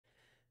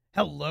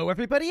Hello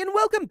everybody and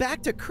welcome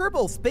back to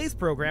Kerbal Space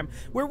Program,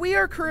 where we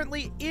are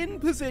currently in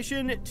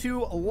position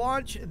to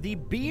launch the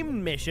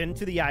beam mission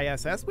to the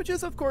ISS, which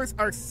is of course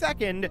our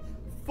second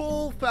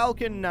full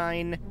Falcon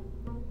 9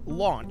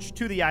 launch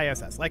to the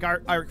ISS, like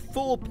our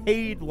full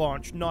paid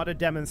launch, not a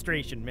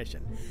demonstration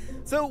mission.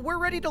 So we're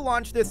ready to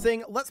launch this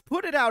thing. Let's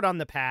put it out on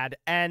the pad,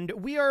 and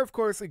we are of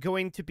course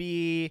going to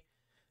be...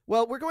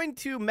 well, we're going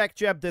to mech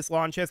jeb this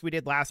launch as we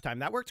did last time.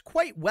 That worked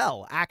quite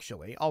well,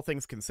 actually, all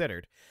things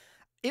considered.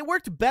 It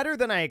worked better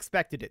than I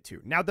expected it to.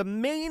 Now, the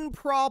main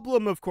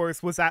problem, of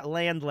course, was that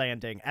land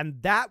landing,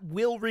 and that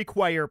will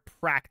require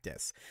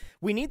practice.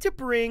 We need to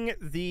bring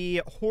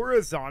the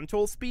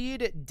horizontal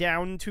speed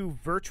down to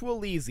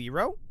virtually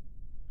 0,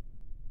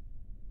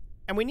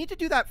 and we need to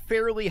do that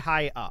fairly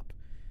high up.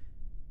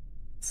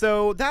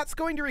 So that's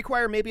going to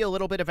require maybe a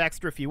little bit of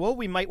extra fuel.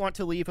 We might want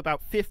to leave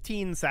about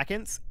 15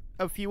 seconds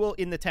of fuel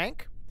in the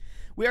tank.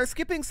 We are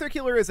skipping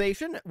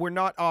circularization. We're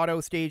not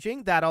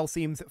auto-staging. That all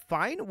seems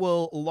fine.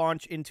 We'll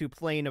launch into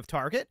plane of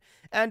target,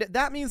 and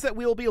that means that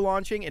we'll be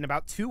launching in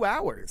about 2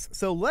 hours.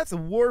 So let's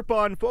warp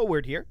on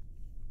forward here,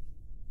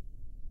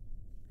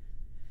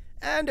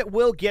 and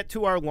we'll get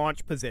to our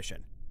launch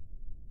position.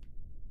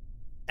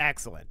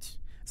 Excellent.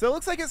 So it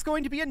looks like it's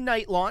going to be a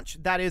night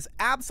launch. That is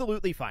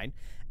absolutely fine.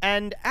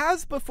 And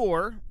as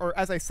before, or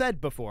as I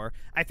said before,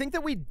 I think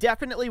that we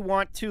definitely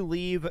want to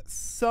leave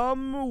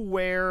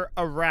somewhere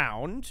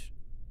around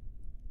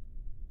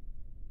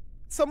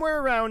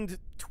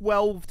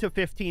 12 to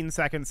 15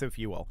 seconds of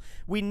fuel.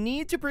 We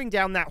need to bring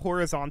down that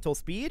horizontal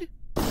speed,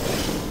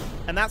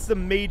 and that's the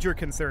major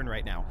concern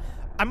right now.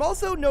 I'm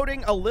also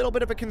noting a little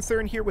bit of a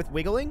concern here with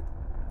wiggling.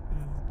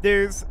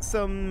 There's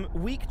some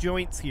weak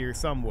joints here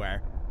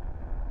somewhere.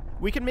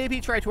 We can maybe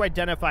try to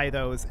identify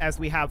those as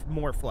we have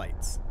more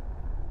flights.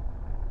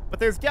 But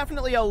there's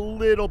definitely a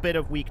little bit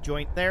of weak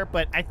joint there,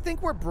 but I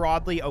think we're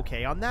broadly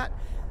okay on that.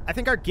 I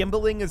think our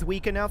gimbaling is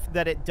weak enough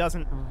that it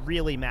doesn't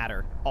really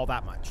matter all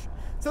that much.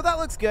 So that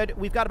looks good.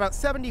 We've got about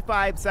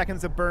 75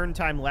 seconds of burn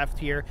time left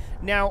here.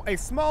 Now, a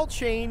small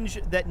change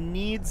that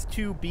needs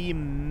to be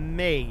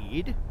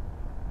made.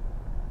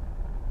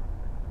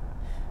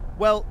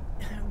 Well,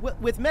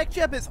 with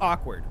mech-jeb it's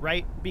awkward,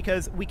 right?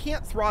 Because we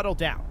can't throttle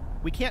down.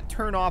 We can't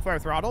turn off our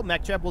throttle.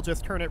 Mech-jeb will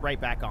just turn it right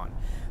back on.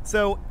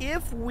 So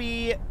if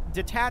we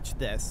detach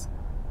this,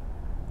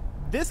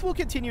 this will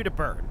continue to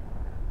burn,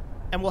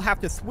 and we'll have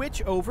to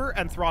switch over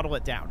and throttle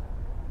it down,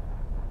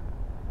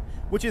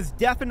 which is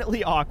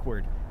definitely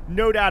awkward.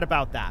 No doubt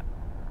about that.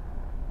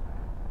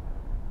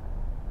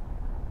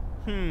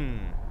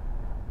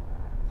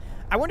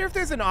 I wonder if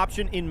there's an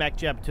option in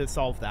mech-jeb to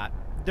solve that.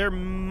 There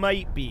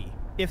might be.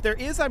 If there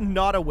is, I'm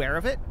not aware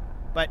of it.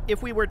 But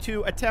if we were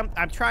to attempt...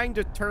 I'm trying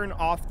to turn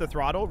off the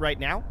throttle right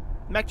now.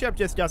 mech-jeb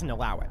just doesn't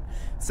allow it.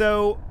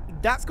 So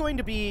that's going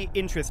to be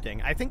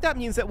interesting. I think that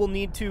means that we'll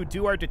need to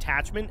do our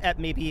detachment at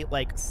maybe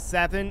like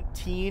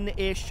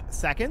 17-ish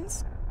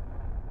seconds.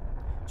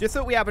 Just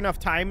so we have enough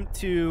time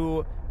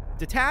to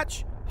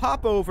detach,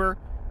 hop over,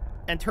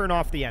 and turn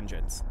off the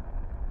engines.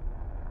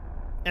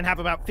 And have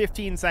about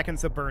 15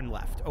 seconds of burn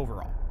left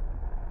overall.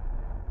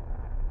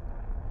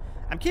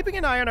 I'm keeping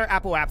an eye on our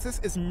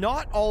apoapsis. It's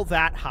not all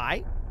that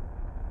high,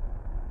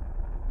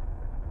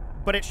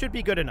 but it should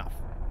be good enough.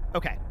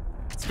 Okay.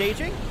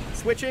 Staging,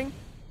 switching,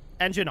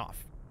 engine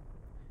off.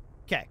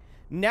 Okay.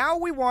 Now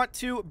we want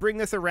to bring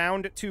this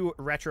around to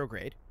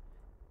retrograde.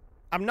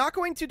 I'm not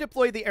going to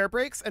deploy the air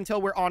brakes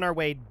until we're on our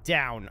way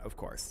down, of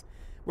course.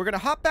 We're going to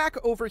hop back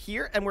over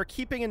here, and we're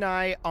keeping an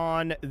eye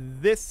on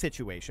this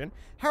situation.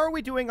 How are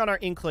we doing on our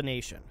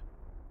inclination?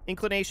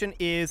 Inclination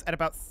is at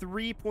about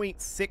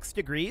 3.6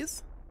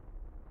 degrees.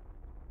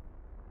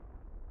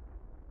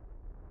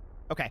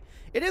 Okay.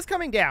 It is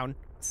coming down,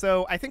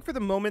 so I think for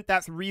the moment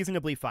that's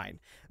reasonably fine.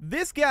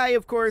 This guy,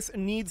 of course,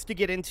 needs to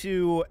get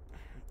into...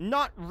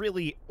 not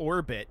really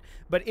orbit,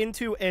 but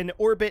into an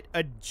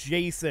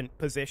orbit-adjacent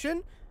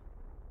position.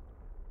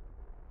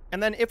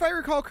 And then, if I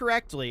recall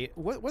correctly,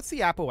 what's the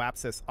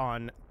apoapsis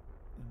on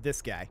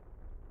this guy?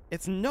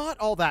 It's not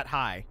all that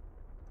high.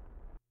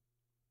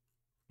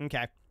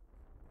 Okay.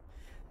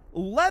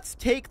 Let's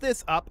take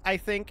this up, I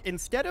think.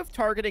 Instead of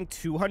targeting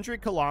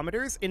 200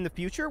 kilometers, in the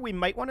future, we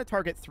might want to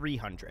target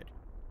 300.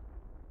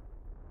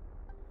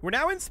 We're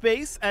now in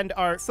space, and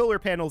our solar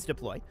panels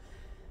deploy.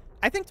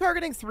 I think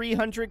targeting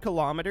 300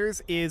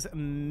 kilometers is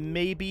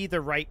maybe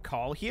the right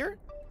call here.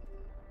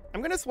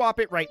 I'm going to swap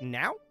it right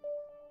now.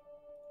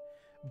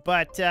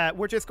 But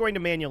we're just going to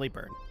manually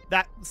burn.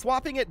 That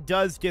swapping it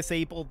does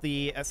disable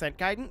the ascent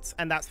guidance,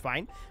 and that's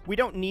fine. We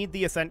don't need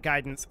the ascent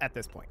guidance at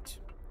this point.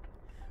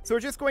 So we're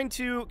just going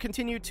to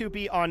continue to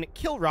be on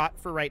kill rot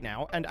for right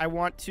now, and I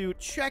want to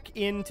check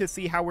in to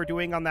see how we're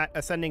doing on that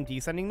ascending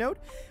descending node.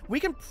 We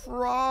can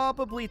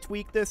probably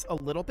tweak this a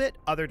little bit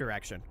other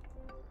direction.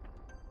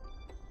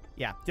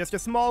 Yeah, just a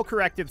small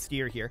corrective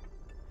steer here.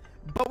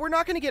 But we're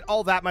not going to get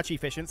all that much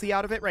efficiency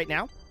out of it right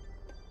now.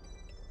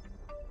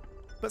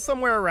 But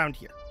somewhere around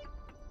here.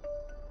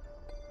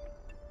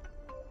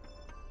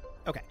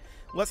 Okay,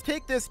 let's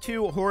take this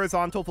to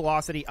horizontal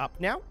velocity up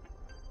now.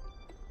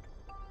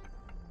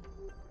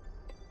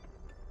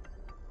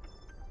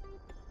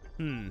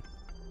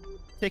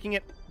 Taking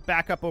it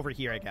back up over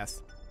here, I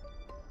guess.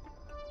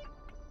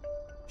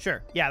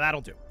 Sure. Yeah,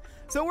 that'll do.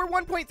 So we're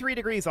 1.3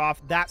 degrees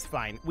off. That's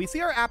fine. We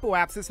see our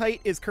apoapsis height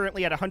is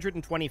currently at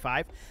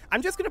 125.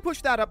 I'm just going to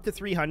push that up to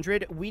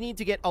 300. We need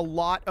to get a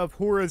lot of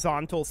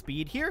horizontal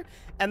speed here,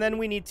 and then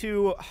we need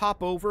to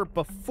hop over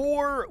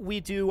before we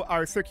do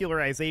our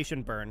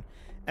circularization burn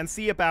and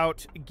see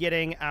about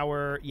getting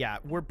our... Yeah,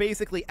 we're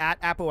basically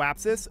at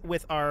apoapsis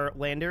with our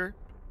lander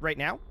right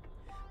now.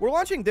 We're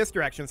launching this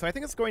direction, so I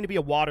think it's going to be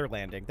a water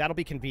landing. That'll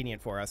be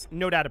convenient for us,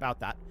 no doubt about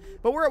that.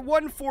 But we're at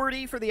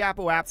 140 for the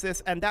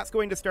apoapsis, and that's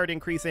going to start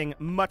increasing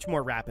much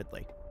more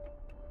rapidly.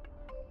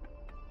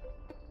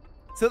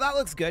 So that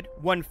looks good.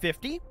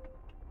 150.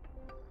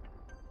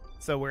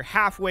 So we're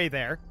halfway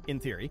there,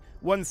 in theory.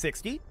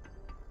 160.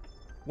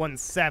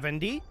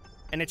 170.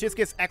 And it just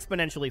gets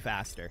exponentially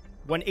faster.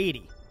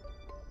 180.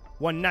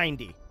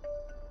 190.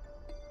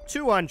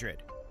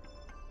 200.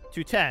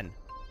 210.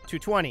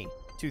 220.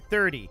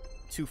 230.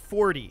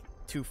 240,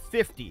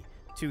 250,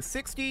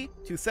 260,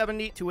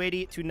 270,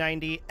 280,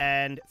 290,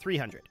 and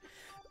 300.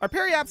 Our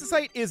periapsis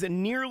height is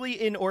nearly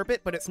in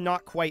orbit, but it's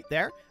not quite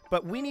there.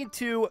 But we need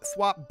to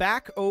swap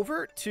back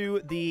over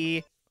to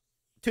the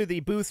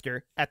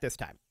booster at this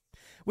time.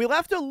 We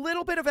left a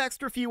little bit of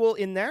extra fuel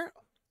in there,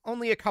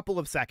 only a couple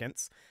of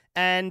seconds,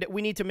 and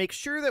we need to make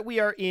sure that we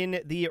are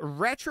in the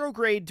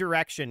retrograde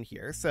direction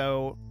here.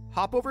 So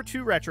hop over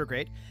to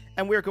retrograde,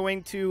 and we're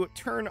going to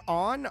turn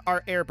on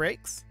our air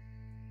brakes.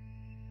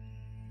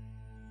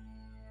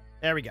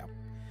 There we go.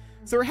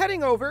 So we're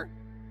heading over,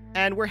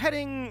 and we're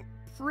heading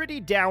pretty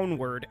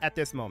downward at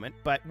this moment,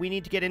 but we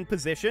need to get in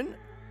position.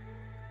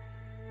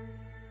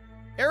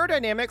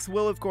 Aerodynamics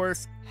will, of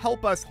course,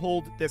 help us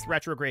hold this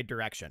retrograde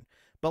direction.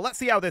 But let's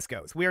see how this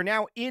goes. We are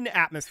now in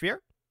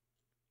atmosphere.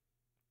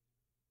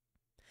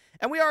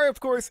 And we are, of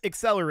course,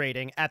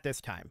 accelerating at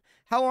this time.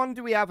 How long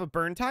do we have of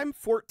burn time?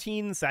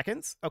 14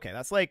 seconds. Okay,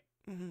 that's like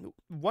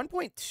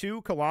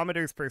 1.2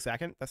 kilometers per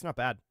second. That's not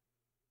bad.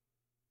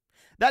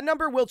 That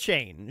number will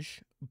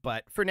change,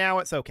 but for now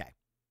it's okay.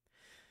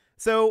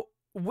 So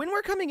when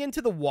we're coming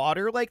into the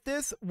water like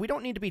this, we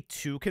don't need to be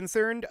too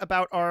concerned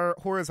about our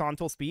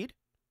horizontal speed.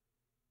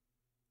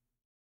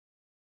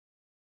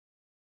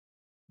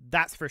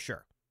 That's for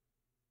sure.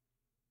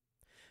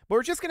 But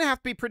we're just going to have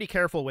to be pretty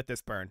careful with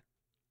this burn.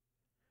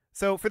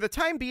 So for the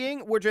time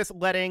being, we're just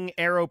letting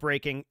aero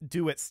braking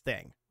do its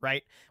thing,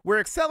 right? We're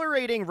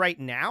accelerating right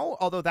now,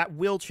 although that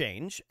will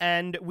change,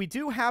 and we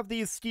do have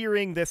these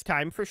steering this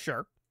time for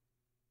sure.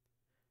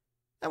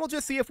 And we'll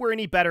just see if we're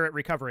any better at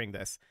recovering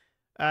this.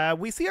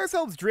 We see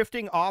ourselves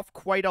drifting off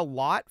quite a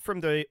lot from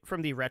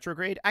the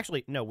retrograde.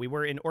 Actually, no, we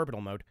were in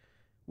orbital mode.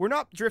 We're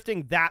not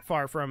drifting that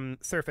far from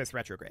surface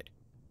retrograde.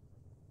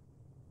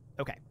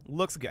 Okay,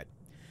 looks good.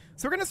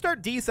 So we're going to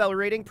start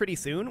decelerating pretty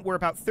soon. We're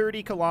about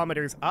 30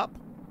 kilometers up.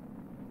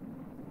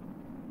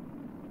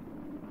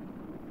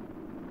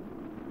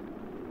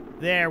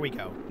 There we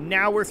go.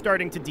 Now we're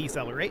starting to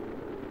decelerate.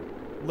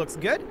 Looks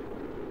good.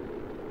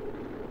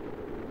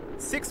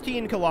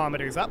 16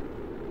 kilometers up.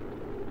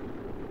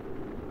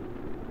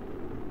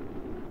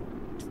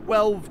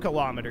 12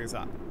 kilometers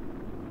up.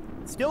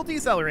 Still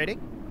decelerating.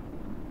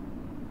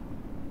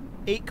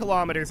 8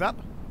 kilometers up.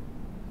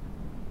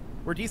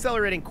 We're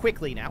decelerating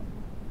quickly now.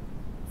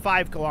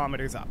 5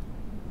 kilometers up.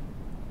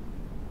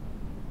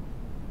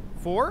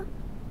 4.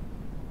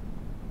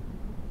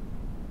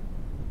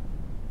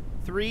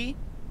 3.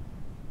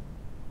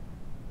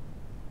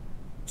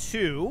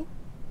 2.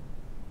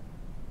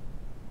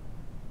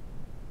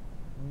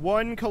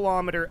 1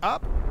 kilometer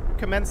up,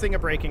 commencing a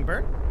braking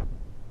burn.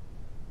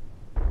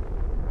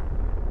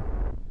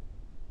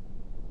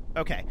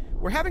 Okay,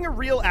 we're having a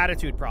real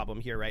attitude problem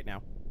here right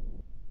now.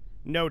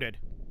 Noted.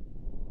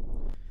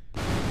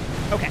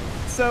 Okay,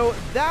 so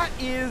that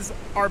is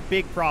our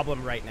big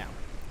problem right now,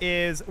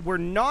 is we're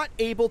not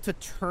able to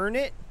turn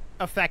it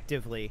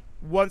effectively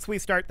once we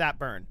start that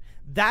burn.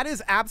 That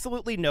is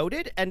absolutely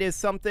noted and is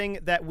something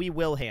that we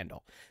will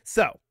handle.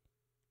 So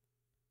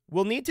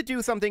we'll need to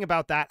do something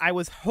about that. I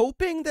was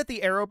hoping that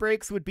the aero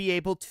brakes would be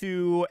able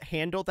to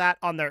handle that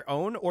on their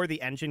own, or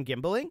the engine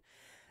gimbaling.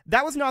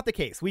 That was not the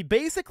case. We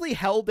basically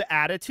held the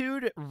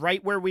attitude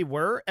right where we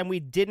were, and we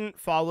didn't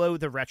follow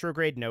the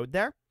retrograde node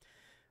there.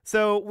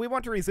 So we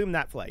want to resume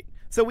that flight.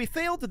 So we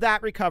failed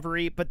that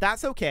recovery, but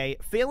that's okay.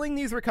 Failing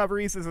these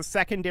recoveries is a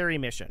secondary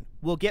mission.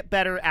 We'll get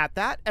better at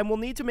that, and we'll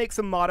need to make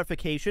some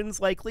modifications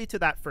likely to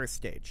that first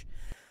stage.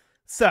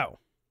 So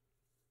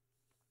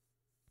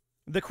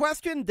the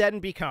question then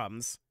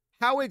becomes,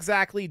 how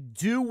exactly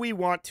do we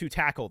want to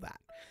tackle that?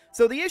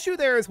 So the issue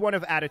there is one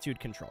of attitude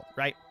control,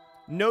 right?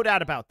 No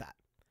doubt about that.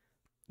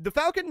 The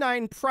Falcon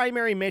 9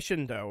 primary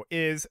mission, though,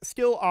 is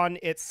still on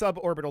its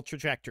suborbital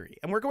trajectory,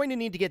 and we're going to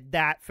need to get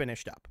that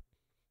finished up.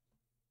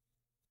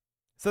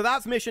 So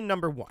that's mission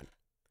number 1.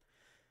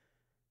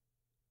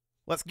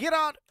 Let's get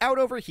out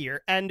over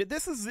here, and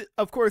this is,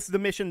 of course, the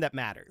mission that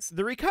matters.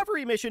 The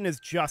recovery mission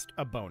is just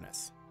a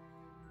bonus.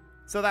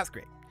 So that's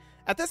great.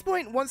 At this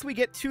point, once we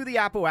get to the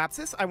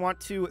apoapsis, I want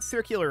to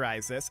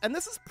circularize this, and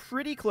this is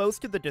pretty close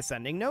to the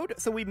descending node,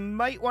 so we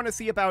might want to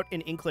see about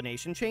an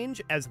inclination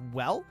change as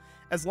well,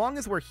 as long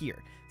as we're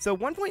here. So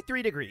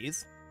 1.3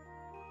 degrees,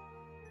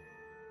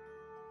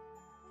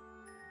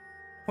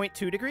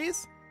 0.2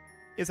 degrees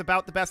is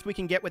about the best we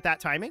can get with that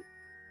timing.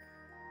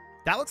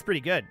 That looks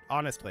pretty good,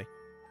 honestly.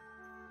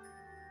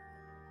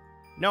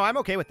 No, I'm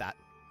okay with that.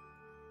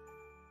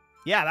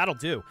 Yeah, that'll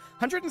do.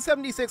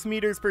 176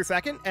 meters per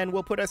second, and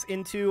will put us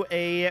into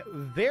a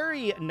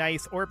very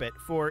nice orbit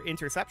for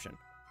interception.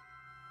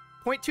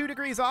 0.2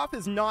 degrees off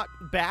is not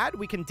bad.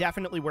 We can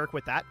definitely work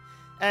with that.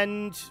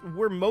 And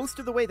we're most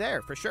of the way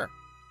there, for sure.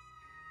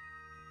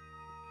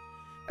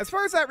 As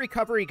far as that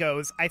recovery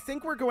goes, I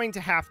think we're going to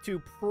have to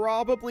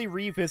probably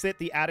revisit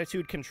the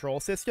attitude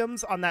control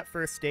systems on that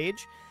first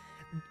stage.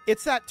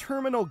 It's that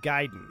terminal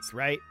guidance,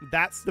 right?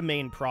 That's the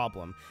main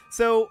problem.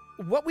 So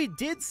what we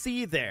did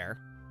see there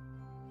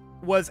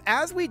was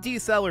as we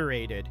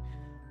decelerated,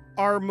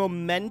 our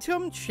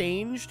momentum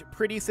changed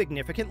pretty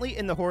significantly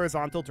in the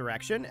horizontal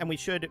direction, and we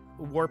should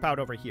warp out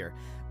over here.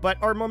 But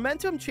our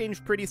momentum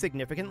changed pretty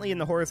significantly in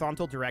the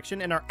horizontal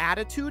direction, and our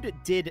attitude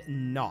did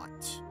not.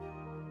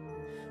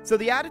 So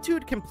the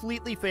attitude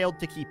completely failed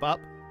to keep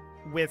up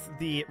with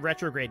the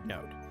retrograde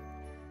node.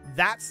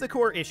 That's the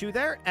core issue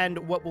there, and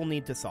what we'll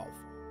need to solve.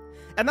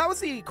 And that was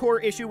the core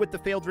issue with the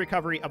failed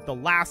recovery of the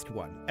last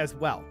one as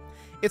well.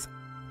 It's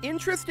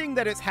interesting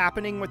that it's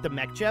happening with the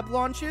MechJeb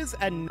launches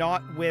and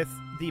not with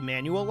the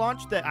manual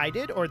launch that I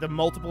did, or the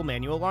multiple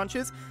manual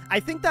launches. I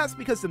think that's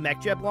because the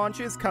MechJeb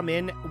launches come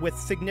in with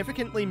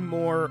significantly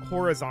more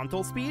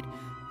horizontal speed.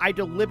 I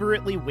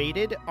deliberately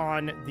waited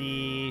on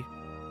the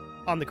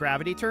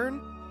gravity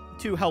turn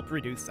to help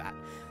reduce that.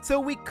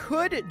 So we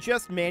could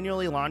just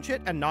manually launch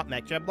it and not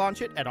MechJeb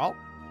launch it at all.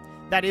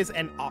 That is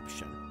an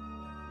option.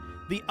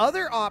 The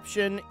other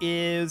option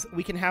is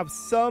we can have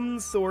some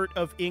sort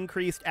of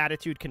increased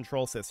attitude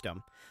control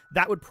system.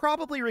 That would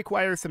probably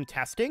require some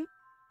testing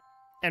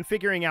and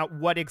figuring out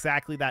what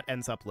exactly that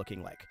ends up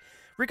looking like.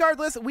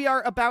 Regardless, we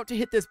are about to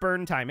hit this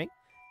burn timing,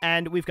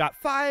 and we've got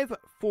 5,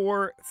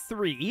 4,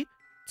 3,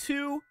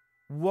 2,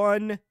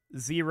 1,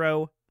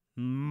 0,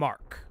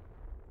 mark.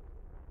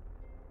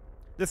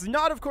 This is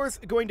not, of course,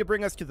 going to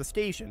bring us to the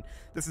station.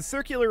 This is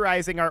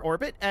circularizing our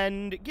orbit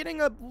and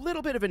getting a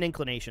little bit of an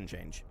inclination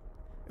change.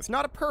 It's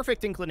not a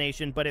perfect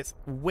inclination, but it's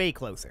way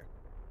closer.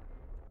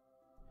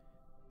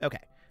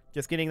 Okay,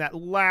 just getting that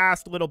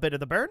last little bit of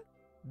the burn.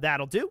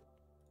 That'll do.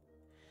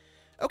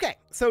 Okay,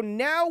 so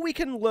now we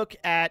can look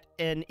at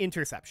an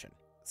interception.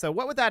 So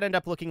what would that end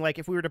up looking like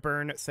if we were to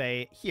burn,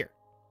 say, here?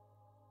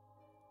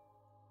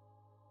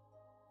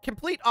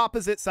 Complete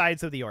opposite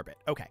sides of the orbit.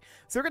 Okay,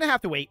 so we're going to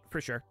have to wait for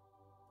sure.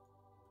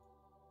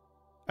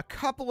 A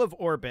couple of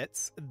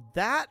orbits.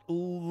 That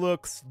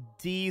looks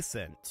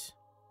decent.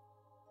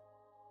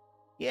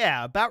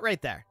 Yeah, about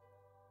right there.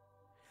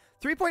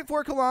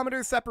 3.4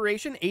 kilometers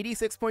separation,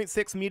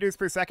 86.6 meters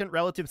per second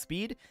relative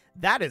speed.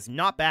 That is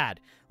not bad.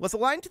 Let's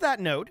align to that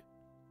node.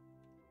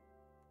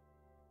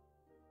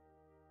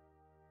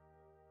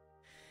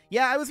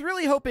 Yeah, I was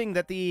really hoping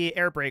that the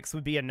air brakes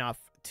would be enough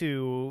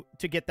to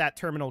get that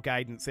terminal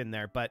guidance in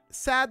there, but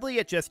sadly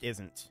it just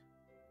isn't.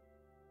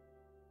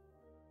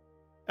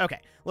 Okay,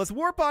 let's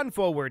warp on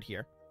forward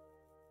here.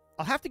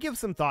 I'll have to give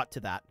some thought to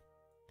that.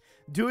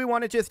 Do we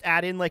want to just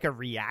add in like a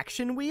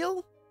reaction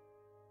wheel?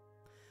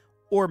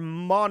 Or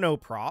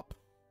monoprop?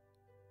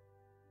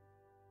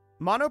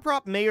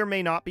 Monoprop may or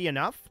may not be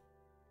enough.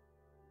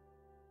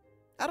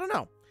 I don't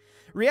know.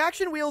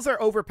 Reaction wheels are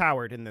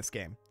overpowered in this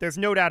game. There's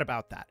no doubt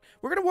about that.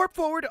 We're going to warp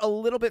forward a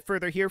little bit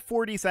further here.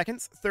 40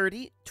 seconds,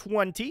 30,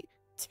 20,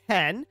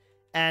 10,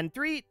 and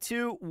 3,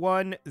 2,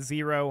 1,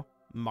 0,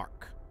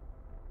 mark.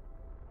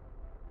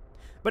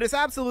 But it's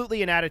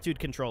absolutely an attitude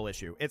control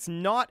issue. It's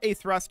not a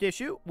thrust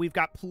issue. We've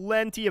got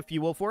plenty of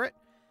fuel for it.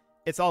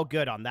 It's all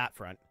good on that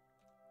front.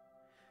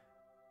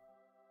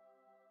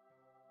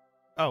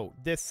 Oh,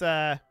 this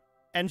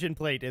engine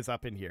plate is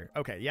up in here.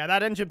 Okay, yeah,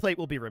 that engine plate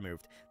will be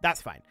removed.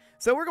 That's fine.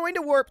 So we're going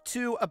to warp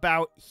to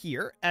about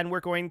here, and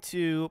we're going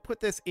to put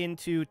this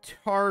into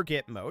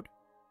target mode.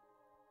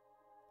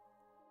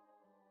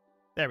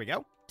 There we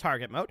go.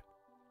 Target mode.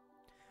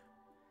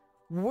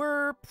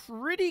 We're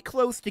pretty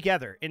close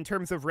together in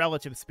terms of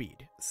relative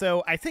speed.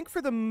 So I think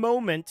for the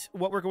moment,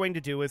 what we're going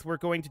to do is we're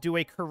going to do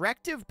a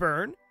corrective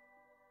burn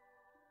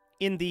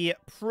in the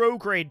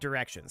prograde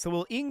direction. So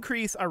we'll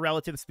increase our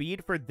relative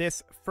speed for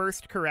this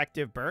first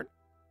corrective burn.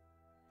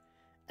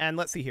 And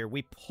let's see here.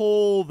 We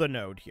pull the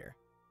node here.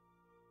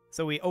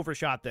 So we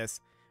overshot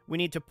this. We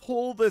need to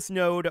pull this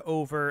node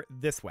over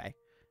this way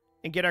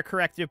and get our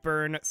corrective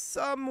burn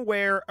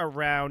somewhere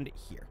around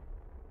here.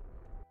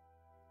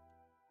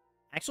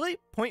 Actually,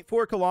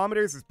 0.4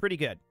 kilometers is pretty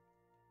good.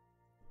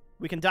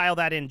 We can dial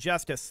that in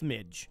just a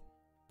smidge.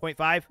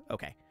 0.5?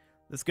 Okay,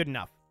 that's good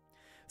enough.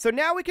 So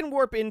now we can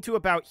warp into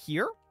about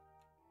here.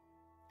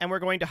 And we're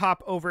going to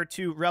hop over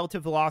to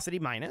relative velocity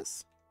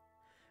minus.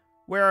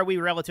 Where are we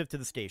relative to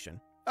the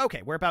station?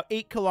 Okay, we're about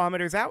 8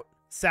 kilometers out.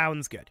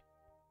 Sounds good.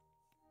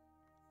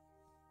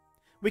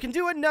 We can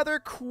do another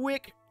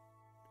quick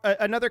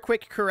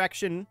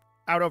correction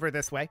out over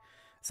this way.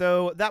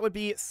 So that would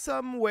be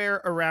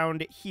somewhere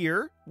around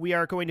here. We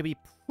are going to be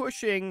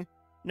pushing...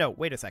 No,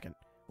 wait a second.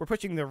 We're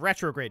pushing the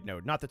retrograde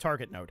node, not the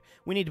target node.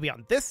 We need to be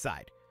on this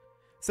side.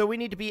 So we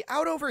need to be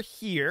out over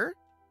here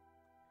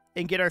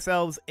and get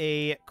ourselves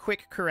a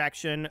quick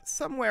correction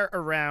somewhere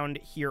around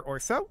here or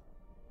so.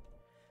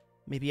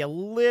 Maybe a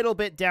little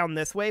bit down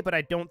this way, but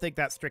I don't think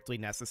that's strictly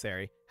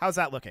necessary. How's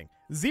that looking?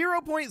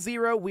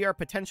 0.0, we are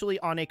potentially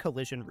on a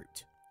collision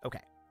route.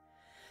 Okay.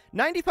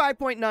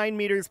 95.9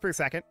 meters per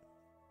second.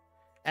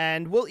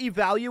 And we'll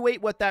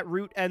evaluate what that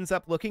route ends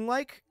up looking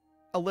like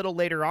a little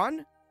later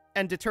on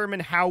and determine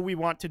how we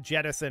want to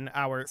jettison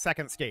our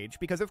second stage.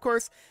 Because, of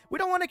course, we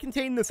don't want to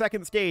contain the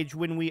second stage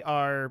when we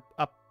are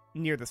up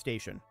near the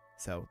station.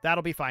 So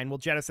that'll be fine. We'll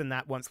jettison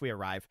that once we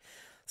arrive.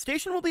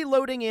 Station will be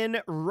loading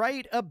in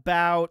right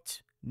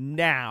about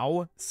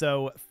now.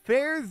 So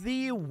fare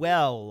thee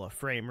well,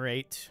 frame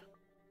rate.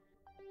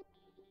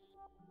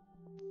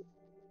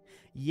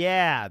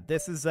 Yeah,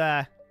 this is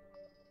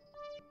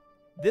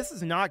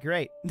not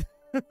great.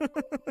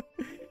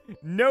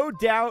 No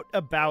doubt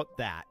about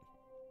that.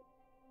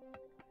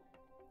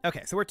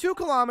 Okay, so we're 2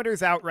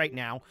 kilometers out right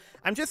now.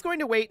 I'm just going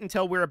to wait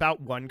until we're about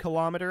 1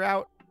 kilometer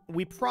out.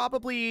 We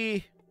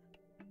probably...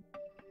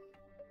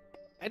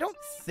 I don't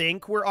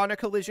think we're on a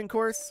collision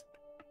course.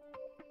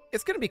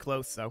 It's going to be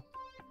close, though.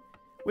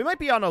 We might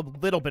be on a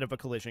little bit of a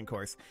collision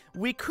course.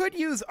 We could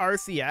use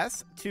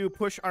RCS to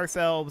push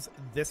ourselves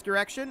this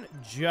direction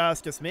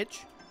just a smidge.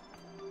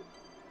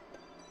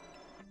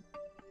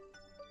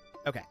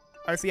 Okay,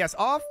 RCS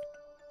off.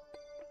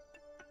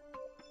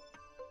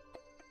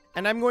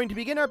 And I'm going to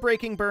begin our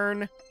braking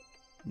burn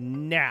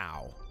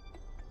now.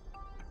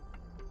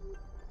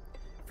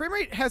 Frame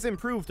rate has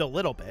improved a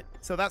little bit,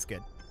 so that's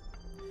good.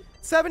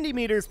 70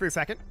 meters per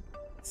second.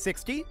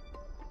 60.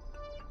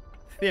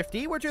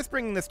 50. We're just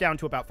bringing this down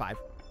to about 5.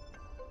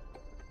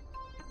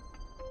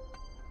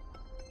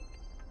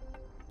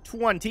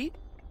 20.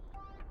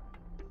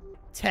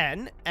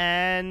 10.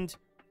 And...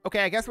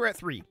 okay, I guess we're at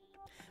 3.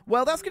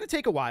 Well, that's going to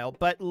take a while,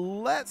 but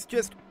let's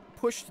just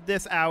push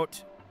this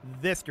out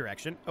this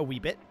direction a wee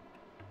bit.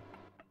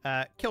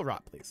 Kill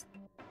rot, please.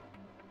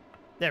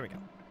 There we go.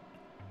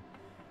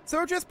 So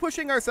we're just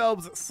pushing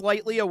ourselves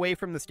slightly away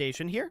from the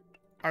station here.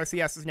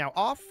 RCS is now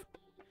off.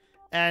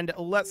 And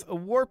let's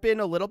warp in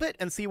a little bit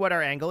and see what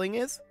our angling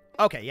is.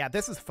 Okay, yeah,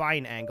 this is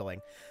fine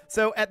angling.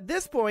 So at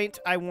this point,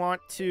 I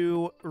want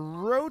to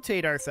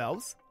rotate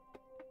ourselves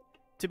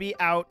to be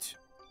out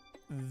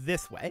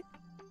this way.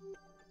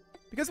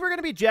 Because we're going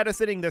to be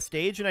jettisoning this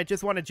stage, and I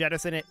just want to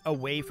jettison it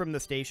away from the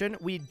station.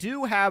 We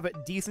do have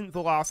decent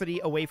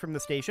velocity away from the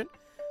station,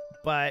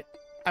 but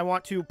I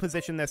want to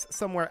position this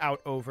somewhere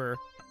out over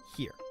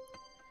here.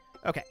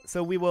 Okay,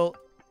 so we will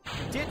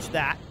ditch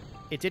that.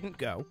 It didn't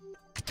go.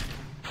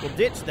 We'll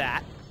ditch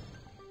that.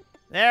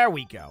 There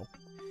we go.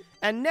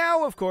 And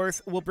now, of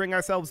course, we'll bring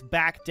ourselves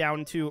back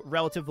down to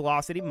relative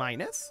velocity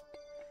minus.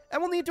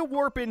 And we'll need to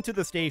warp into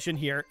the station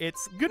here.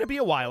 It's going to be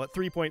a while at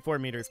 3.4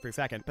 meters per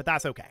second, but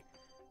that's okay.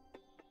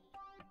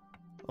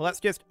 Let's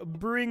just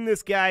bring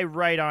this guy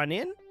right on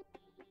in.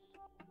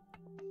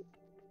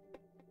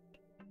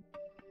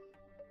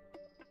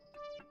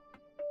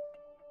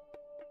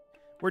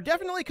 We're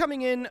definitely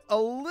coming in a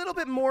little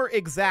bit more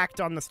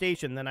exact on the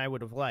station than I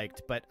would have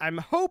liked, but I'm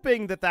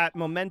hoping that that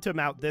momentum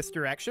out this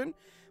direction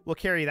will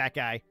carry that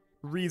guy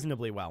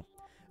reasonably well.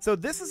 So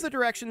this is the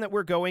direction that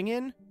we're going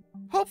in.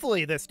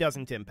 Hopefully this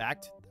doesn't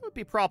impact. That would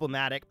be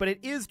problematic, but it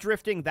is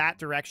drifting that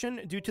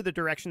direction due to the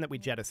direction that we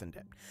jettisoned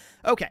it.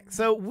 Okay,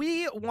 so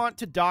we want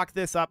to dock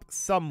this up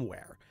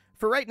somewhere.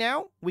 For right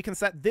now, we can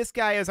set this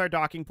guy as our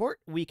docking port.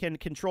 We can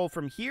control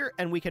from here,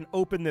 and we can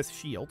open this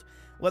shield.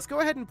 Let's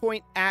go ahead and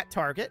point at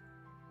target.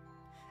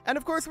 And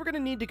of course, we're going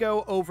to need to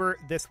go over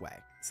this way.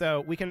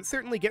 So we can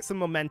certainly get some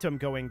momentum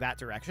going that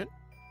direction.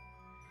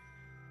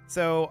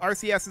 So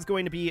RCS is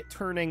going to be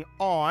turning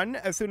on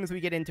as soon as we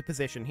get into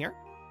position here.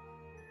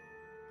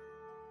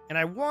 And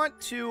I want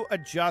to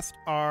adjust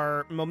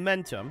our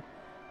momentum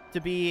to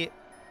be,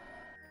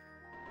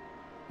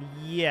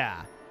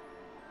 yeah,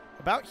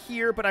 about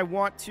here, but I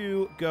want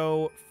to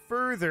go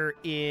further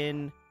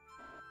in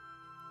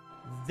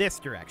this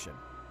direction.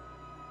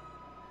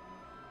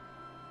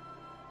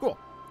 Cool.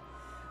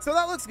 So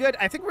that looks good.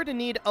 I think we're going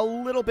to need a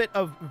little bit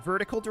of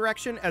vertical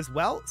direction as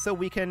well, so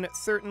we can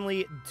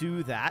certainly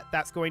do that.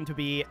 That's going to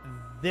be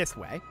this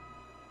way.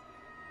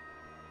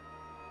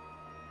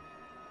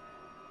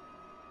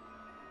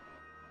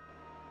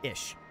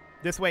 Ish.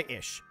 This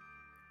way-ish.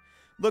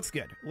 Looks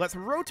good. Let's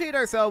rotate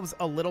ourselves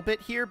a little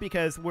bit here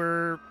because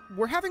we're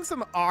having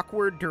some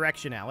awkward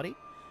directionality.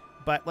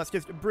 But let's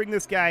just bring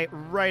this guy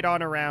right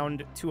on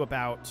around to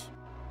about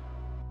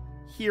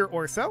here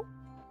or so.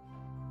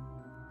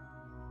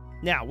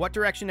 Now, what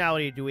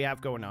directionality do we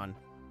have going on?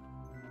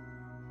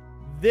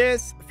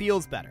 This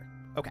feels better.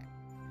 Okay.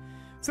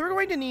 So we're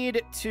going to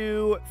need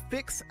to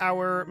fix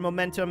our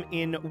momentum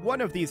in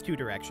one of these two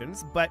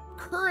directions, but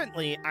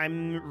currently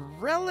I'm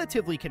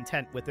relatively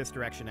content with this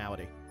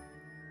directionality.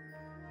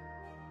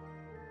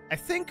 I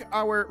think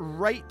our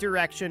right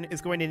direction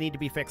is going to need to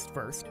be fixed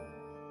first.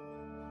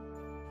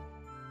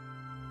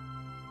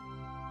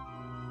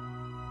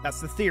 That's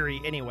the theory,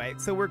 anyway.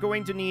 So we're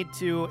going to need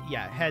to,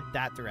 yeah, head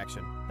that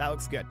direction. That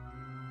looks good.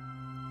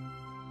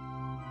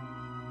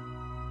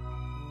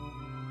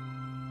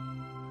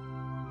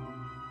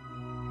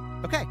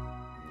 Okay.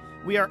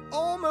 We are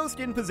almost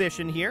in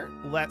position here.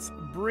 Let's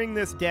bring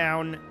this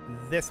down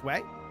this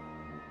way.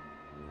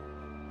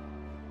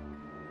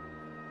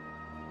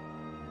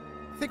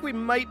 I think we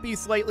might be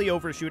slightly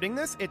overshooting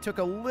this. It took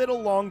a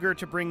little longer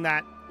to bring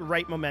that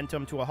right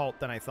momentum to a halt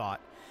than I thought.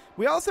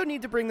 We also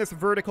need to bring this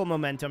vertical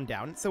momentum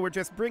down, so we're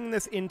just bringing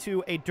this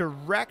into a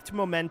direct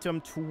momentum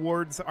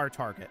towards our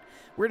target.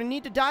 We're going to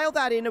need to dial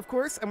that in, of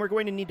course, and we're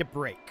going to need to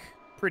brake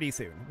pretty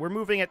soon. We're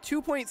moving at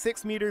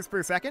 2.6 meters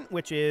per second,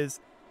 which is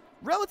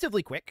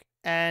relatively quick,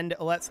 and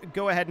let's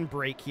go ahead and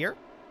brake here.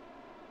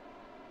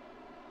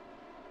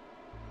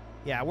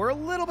 Yeah, we're a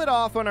little bit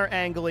off on our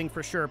angling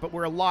for sure, but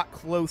we're a lot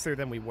closer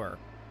than we were.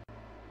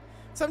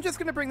 So I'm just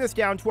going to bring this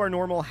down to our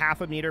normal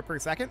 0.5 meter per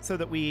second so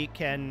that we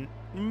can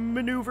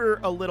maneuver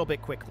a little bit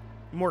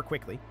more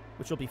quickly,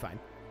 which will be fine.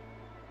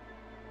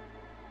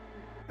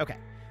 Okay,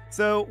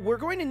 so we're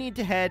going to need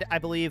to head, I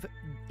believe,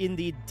 in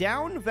the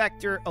down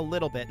vector a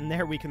little bit, and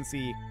there we can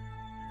see,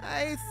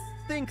 I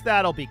think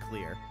that'll be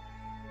clear.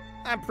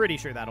 I'm pretty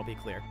sure that'll be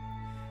clear.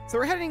 So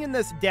we're heading in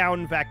this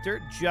down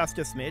vector just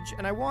a smidge,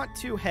 and I want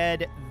to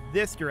head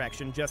this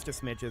direction just a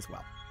smidge as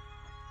well.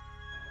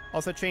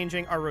 Also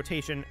changing our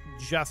rotation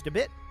just a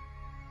bit.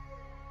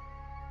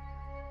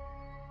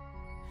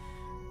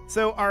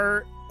 So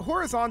our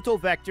horizontal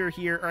vector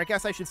here, or I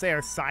guess I should say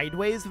our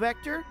sideways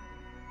vector,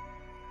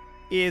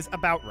 is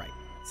about right.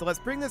 So let's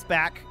bring this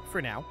back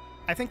for now.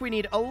 I think we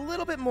need a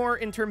little bit more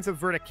in terms of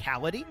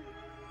verticality.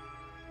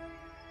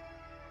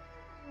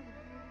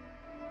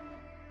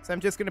 So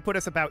I'm just going to put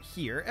us about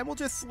here, and we'll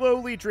just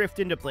slowly drift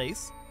into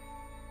place.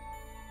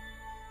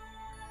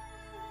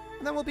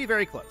 And then we'll be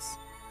very close.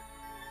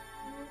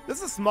 This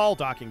is a small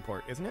docking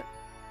port, isn't it?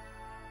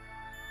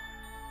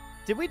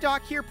 Did we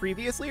dock here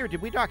previously, or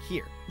did we dock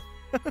here?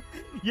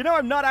 You know,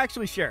 I'm not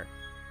actually sure.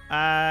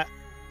 I'm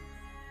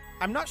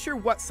not sure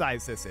what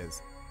size this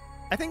is.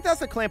 I think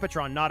that's a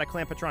Clampatron, not a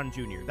Clampatron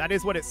Junior. That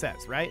is what it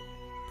says, right?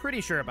 Pretty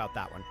sure about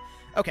that one.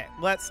 Okay,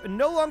 let's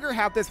no longer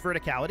have this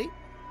verticality.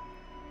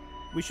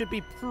 We should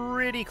be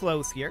pretty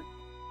close here.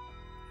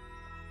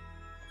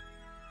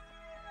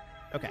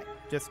 Okay,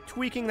 just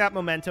tweaking that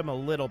momentum a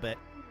little bit.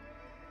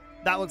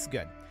 That looks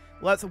good.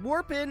 Let's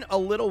warp in a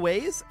little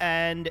ways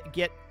and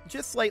get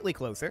just slightly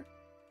closer.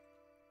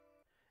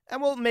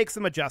 And we'll make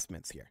some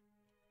adjustments here.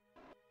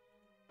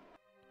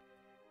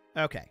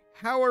 Okay,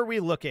 how are we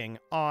looking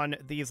on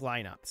these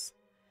lineups?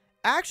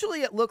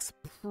 Actually, it looks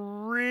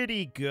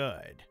pretty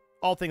good,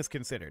 all things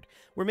considered.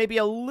 We're maybe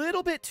a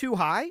little bit too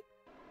high.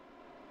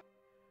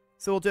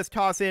 So we'll just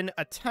toss in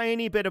a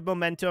tiny bit of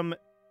momentum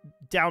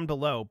down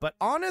below. But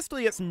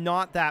honestly, it's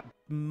not that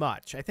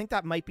much. I think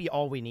that might be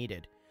all we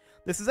needed.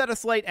 This is at a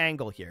slight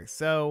angle here,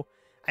 so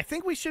I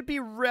think we should be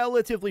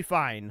relatively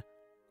fine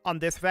on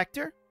this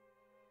vector.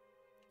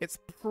 It's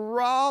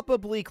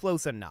probably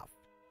close enough.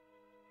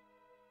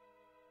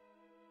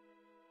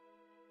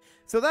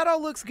 So that all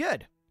looks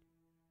good.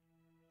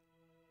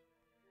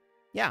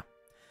 Yeah.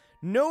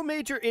 No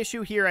major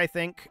issue here, I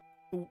think.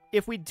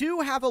 If we do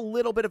have a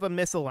little bit of a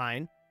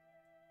misalign,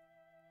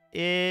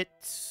 it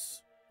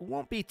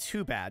won't be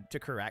too bad to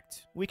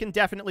correct. We can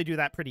definitely do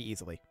that pretty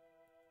easily.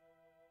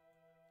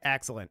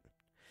 Excellent.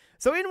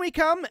 So in we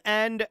come,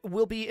 and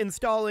we'll be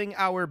installing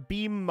our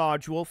beam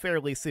module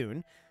fairly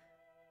soon.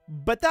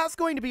 But that's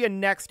going to be a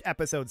next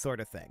episode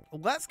sort of thing.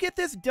 Let's get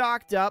this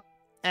docked up,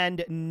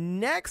 and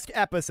next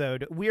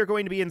episode, we are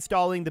going to be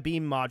installing the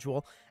beam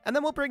module, and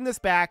then we'll bring this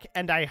back,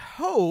 and I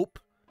hope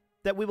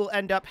that we will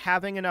end up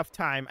having enough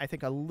time, I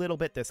think a little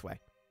bit this way.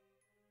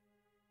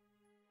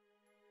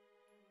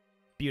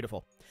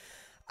 Beautiful.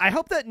 I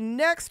hope that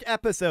next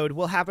episode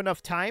we'll have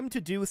enough time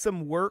to do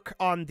some work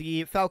on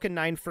the Falcon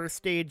 9 first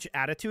stage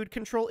attitude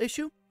control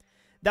issue.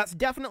 That's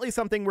definitely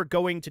something we're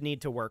going to need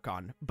to work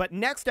on, but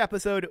next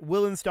episode,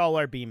 we'll install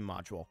our beam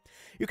module.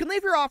 You can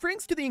leave your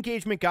offerings to the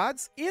engagement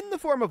gods in the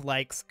form of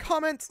likes,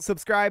 comments,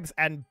 subscribes,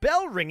 and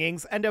bell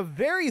ringings, and a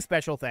very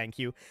special thank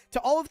you to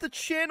all of the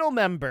channel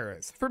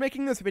members for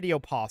making this video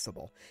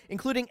possible,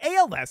 including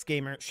ALS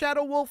Gamer,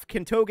 Shadow Wolf,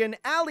 Kentogan,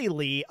 Ali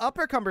Lee,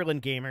 Upper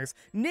Cumberland Gamers,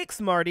 Nick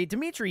Smarty,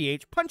 Dimitri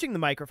H, Punching the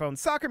Microphone,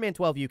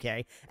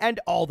 Soccerman12UK, and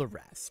all the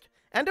rest.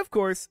 And of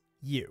course,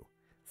 you.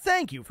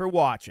 Thank you for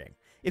watching.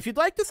 If you'd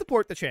like to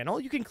support the channel,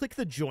 you can click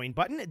the join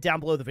button down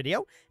below the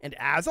video, and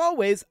as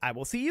always, I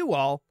will see you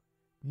all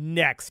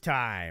next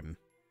time.